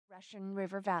Russian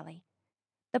River Valley,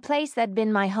 the place that had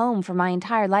been my home for my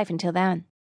entire life until then.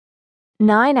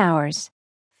 9 hours,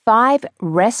 5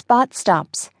 rest spot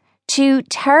stops, 2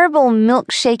 terrible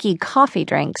milkshakey coffee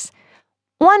drinks,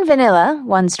 1 vanilla,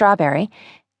 1 strawberry,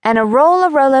 and a roll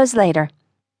of Rolos later,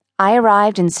 I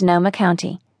arrived in Sonoma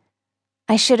County.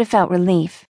 I should have felt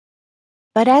relief.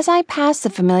 But as I passed the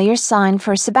familiar sign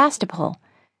for Sebastopol,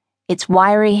 its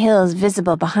wiry hills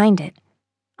visible behind it,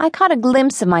 I caught a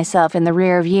glimpse of myself in the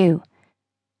rear view.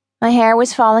 My hair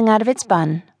was falling out of its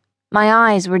bun, my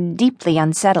eyes were deeply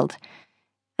unsettled,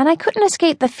 and I couldn't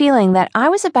escape the feeling that I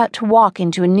was about to walk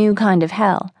into a new kind of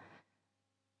hell.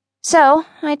 So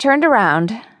I turned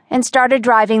around and started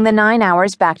driving the 9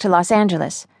 hours back to Los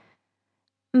Angeles.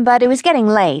 But it was getting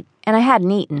late, and I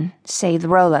hadn't eaten, save the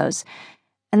Rolos,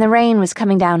 and the rain was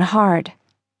coming down hard,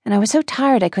 and I was so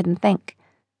tired I couldn't think.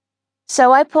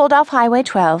 So I pulled off Highway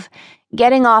 12,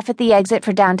 getting off at the exit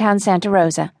for downtown Santa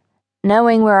Rosa,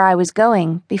 knowing where I was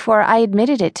going before I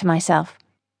admitted it to myself.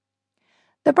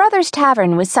 The Brothers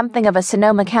Tavern was something of a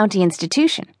Sonoma County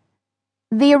institution.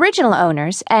 The original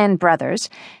owners and brothers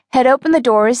had opened the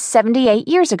doors 78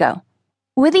 years ago,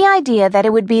 with the idea that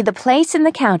it would be the place in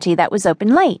the county that was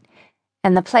open late,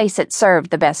 and the place that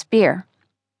served the best beer.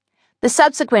 The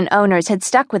subsequent owners had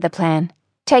stuck with the plan,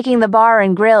 taking the bar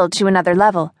and grill to another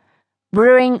level,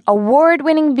 brewing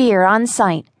award-winning beer on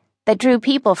site that drew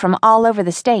people from all over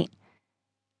the state.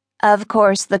 Of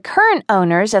course, the current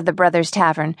owners of the Brothers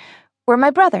Tavern were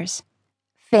my brothers,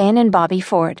 Finn and Bobby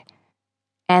Ford,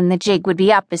 and the jig would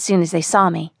be up as soon as they saw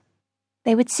me.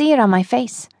 They would see it on my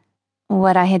face,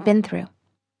 what I had been through.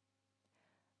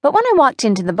 But when I walked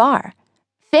into the bar,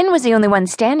 Finn was the only one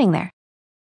standing there.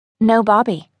 No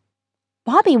Bobby.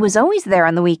 Bobby was always there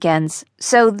on the weekends,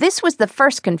 so this was the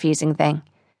first confusing thing.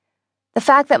 The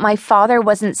fact that my father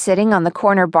wasn't sitting on the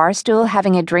corner bar stool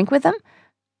having a drink with them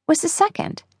was the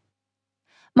second.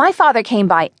 My father came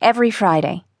by every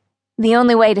Friday. The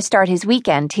only way to start his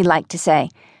weekend, he liked to say,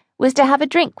 was to have a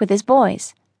drink with his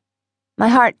boys. My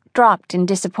heart dropped in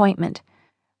disappointment,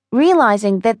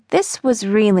 realizing that this was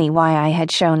really why I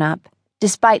had shown up,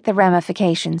 despite the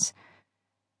ramifications,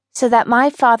 so that my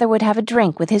father would have a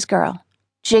drink with his girl,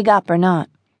 jig up or not.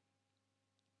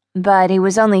 But it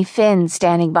was only Finn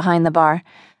standing behind the bar,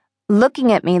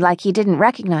 looking at me like he didn't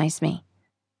recognize me.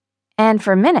 And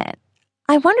for a minute,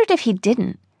 I wondered if he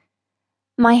didn't.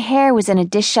 My hair was in a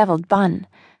disheveled bun,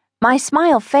 my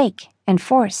smile fake and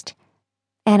forced,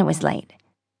 and it was late.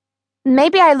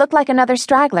 Maybe I looked like another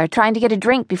straggler trying to get a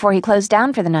drink before he closed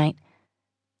down for the night.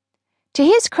 To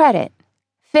his credit,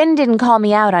 Finn didn't call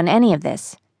me out on any of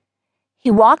this.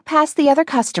 He walked past the other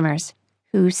customers,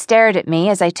 who stared at me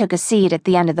as I took a seat at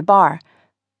the end of the bar,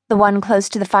 the one close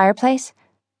to the fireplace,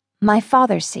 my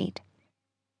father's seat.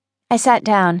 I sat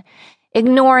down,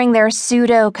 ignoring their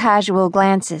pseudo-casual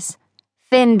glances,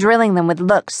 Finn drilling them with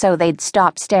looks so they'd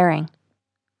stop staring.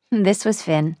 This was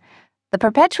Finn, the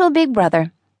perpetual big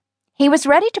brother. He was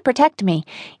ready to protect me,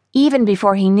 even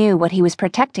before he knew what he was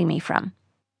protecting me from.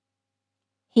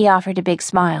 He offered a big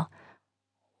smile.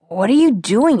 "What are you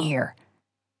doing here?"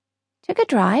 "Took a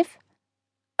drive."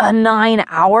 "A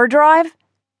 9-hour drive?"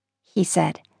 he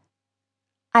said.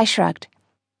 I shrugged.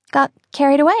 "Got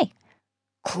carried away."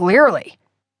 "Clearly."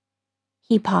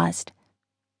 He paused.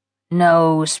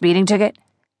 "No speeding ticket?"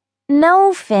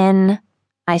 "No, Finn,"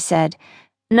 I said,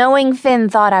 knowing Finn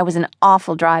thought I was an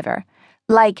awful driver,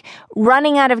 like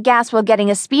running out of gas while getting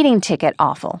a speeding ticket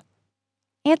awful.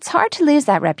 It's hard to lose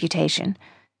that reputation,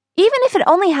 even if it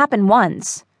only happened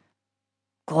once.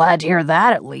 "Glad to hear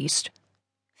that, at least,"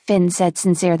 Finn said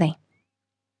sincerely.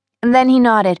 And then he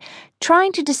nodded,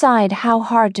 trying to decide how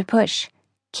hard to push,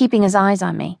 keeping his eyes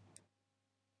on me.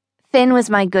 Finn was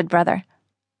my good brother.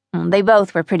 They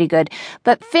both were pretty good,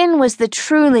 but Finn was the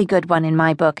truly good one in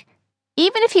my book,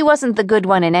 even if he wasn't the good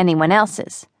one in anyone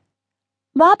else's.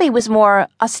 Bobby was more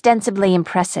ostensibly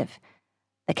impressive.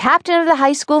 The captain of the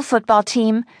high school football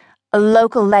team, a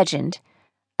local legend,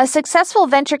 a successful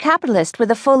venture capitalist with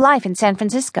a full life in San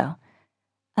Francisco.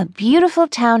 A beautiful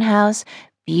townhouse,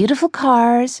 beautiful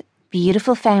cars,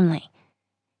 beautiful family.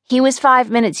 He was 5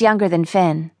 minutes younger than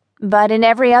Finn, but in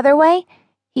every other way,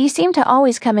 he seemed to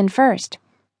always come in first.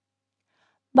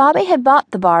 Bobby had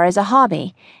bought the bar as a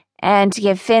hobby, and to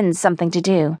give Finn something to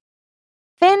do.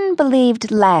 Finn believed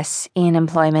less in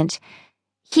employment.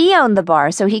 He owned the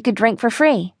bar so he could drink for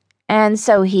free, and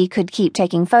so he could keep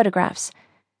taking photographs.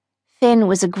 Finn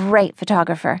was a great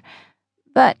photographer,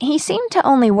 but he seemed to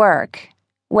only work,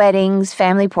 weddings,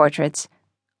 family portraits,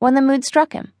 when the mood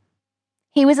struck him.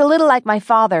 He was a little like my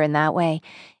father in that way,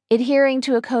 adhering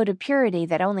to a code of purity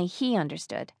that only he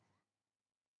understood.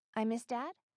 I miss Dad?